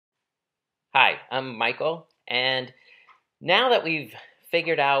Hi, I'm Michael, and now that we've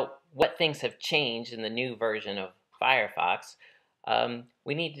figured out what things have changed in the new version of Firefox,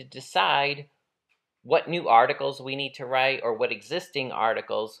 we need to decide what new articles we need to write or what existing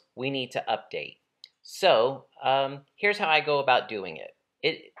articles we need to update. So here's how I go about doing it.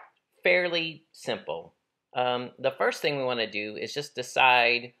 It fairly simple. The first thing we want to do is just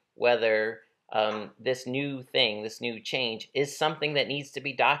decide whether this new thing, this new change, is something that needs to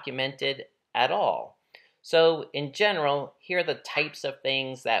be documented at all. So in general, here are the types of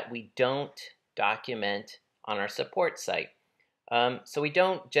things that we don't document on our support site. So we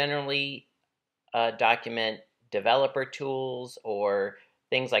don't generally document developer tools or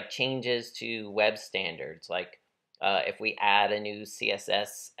things like changes to web standards, like if we add a new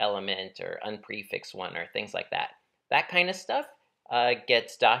CSS element or unprefix one or things like that. That kind of stuff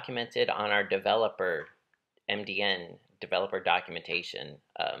gets documented on our developer MDN, developer documentation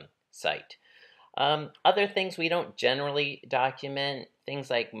site. Other things we don't generally document, things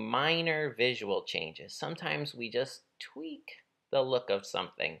like minor visual changes. Sometimes we just tweak the look of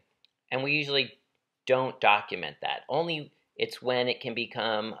something, and we usually don't document that. Only it's when it can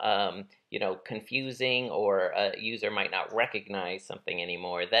become, confusing or a user might not recognize something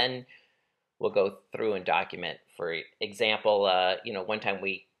anymore. Then we'll go through and document. For example, one time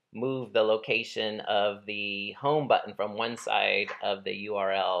we moved the location of the home button from one side of the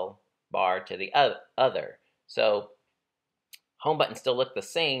URL bar to the other. So home button still looked the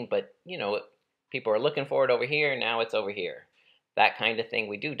same, but people are looking for it over here. Now it's over here. That kind of thing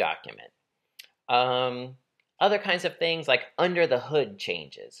we do document. Other kinds of things like under the hood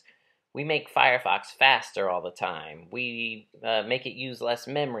changes. We make Firefox faster all the time. We make it use less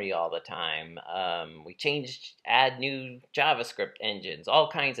memory all the time. We add new JavaScript engines, all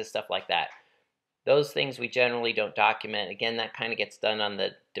kinds of stuff like that. Those things we generally don't document. Again, that kind of gets done on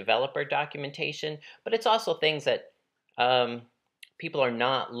the developer documentation, but it's also things that people are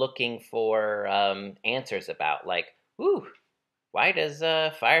not looking for answers about, like, ooh, why does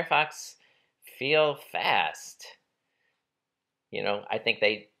Firefox feel fast? I think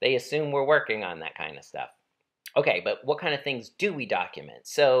they assume we're working on that kind of stuff. Okay, but what kind of things do we document?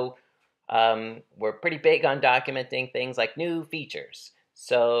 So we're pretty big on documenting things like new features.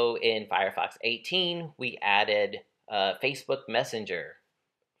 So in Firefox 18, we added Facebook Messenger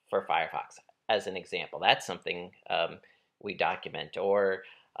for Firefox as an example. That's something we document. Or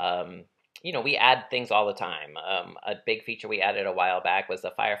we add things all the time. A big feature we added a while back was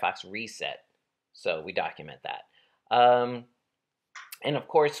the Firefox Reset. So we document that. And of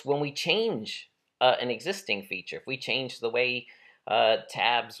course, when we change an existing feature, if we change the way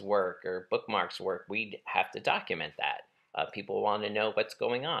tabs work or bookmarks work, we'd have to document that. People want to know what's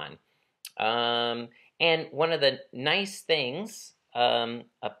going on. And one of the nice things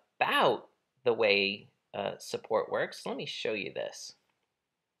about the way support works, let me show you this.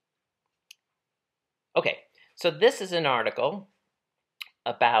 Okay, so this is an article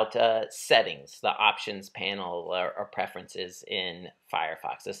about settings, the options panel or preferences in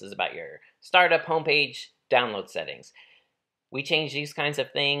Firefox. This is about your startup homepage download settings. We change these kinds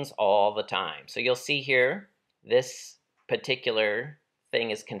of things all the time. So you'll see here, this particular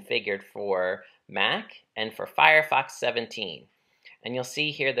thing is configured for Mac and for Firefox 17. And you'll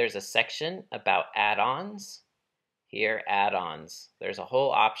see here there's a section about add-ons. Here, add-ons. There's a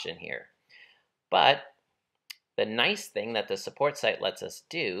whole option here. But the nice thing that the support site lets us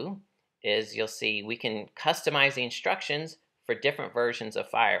do is you'll see we can customize the instructions for different versions of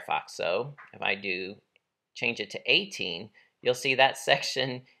Firefox. So if I do change it to 18, you'll see that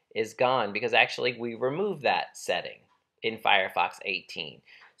section is gone because actually we removed that setting in Firefox 18.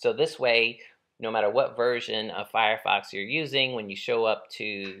 So this way, no matter what version of Firefox you're using, when you show up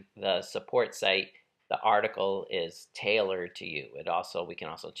to the support site, the article is tailored to you. We can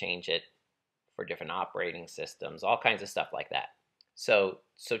also change it for different operating systems, all kinds of stuff like that. So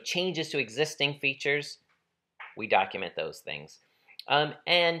changes to existing features, we document those things.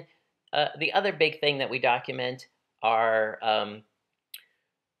 And the other big thing that we document are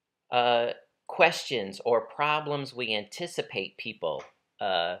questions or problems we anticipate people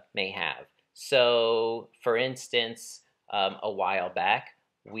may have. So, for instance, a while back,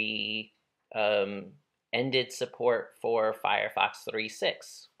 we ended support for Firefox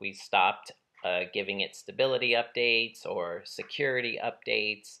 3.6. We stopped giving it stability updates or security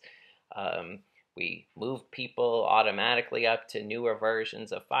updates. We moved people automatically up to newer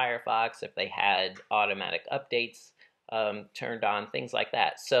versions of Firefox if they had automatic updates turned on, things like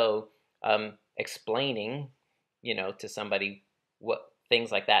that. So explaining, to somebody what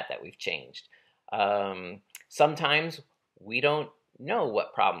things like that we've changed. Sometimes we don't know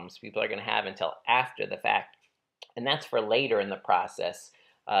what problems people are going to have until after the fact. And that's for later in the process.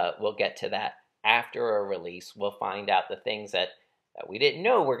 We'll get to that after a release. We'll find out the things that we didn't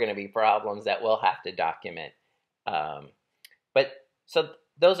know were going to be problems that we'll have to document. But so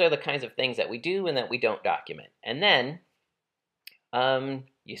those are the kinds of things that we do and that we don't document. And then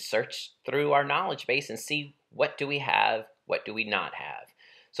you search through our knowledge base and see what do we have, what do we not have.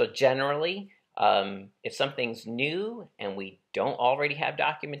 So generally, if something's new and we don't already have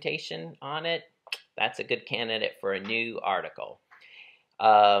documentation on it, that's a good candidate for a new article.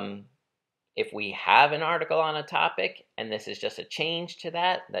 If we have an article on a topic and this is just a change to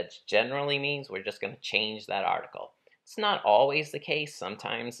that, that generally means we're just going to change that article. It's not always the case.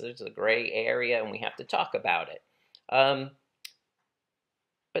 Sometimes there's a gray area and we have to talk about it.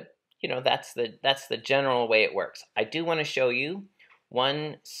 But you know, that's the general way it works. I do want to show you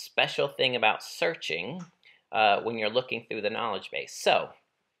one special thing about searching when you're looking through the knowledge base. So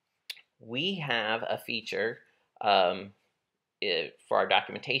we have a feature for our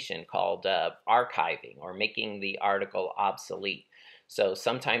documentation called archiving, or making the article obsolete. So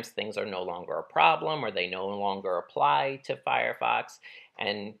sometimes things are no longer a problem, or they no longer apply to Firefox,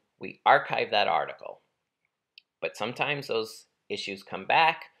 and we archive that article. But sometimes those issues come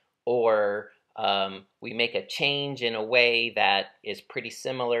back, or we make a change in a way that is pretty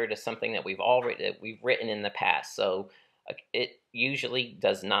similar to something that we've written in the past. So it usually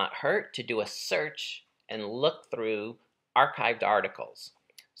does not hurt to do a search and look through archived articles.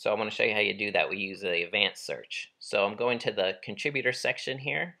 So I want to show you how you do that. We use the advanced search. So I'm going to the contributor section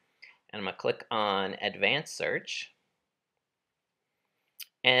here, and I'm going to click on advanced search.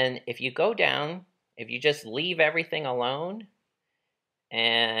 And if you go down, if you just leave everything alone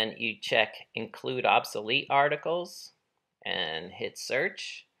and you check include obsolete articles and hit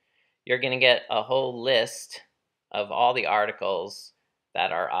search, you're going to get a whole list of all the articles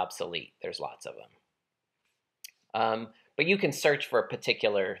that are obsolete. There's lots of them. But you can search for a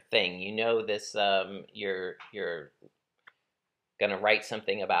particular thing. You know this, you're going to write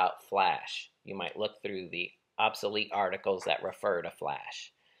something about Flash. You might look through the obsolete articles that refer to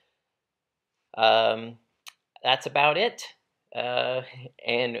Flash. That's about it.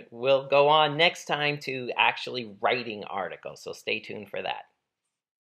 And we'll go on next time to actually writing articles, so stay tuned for that.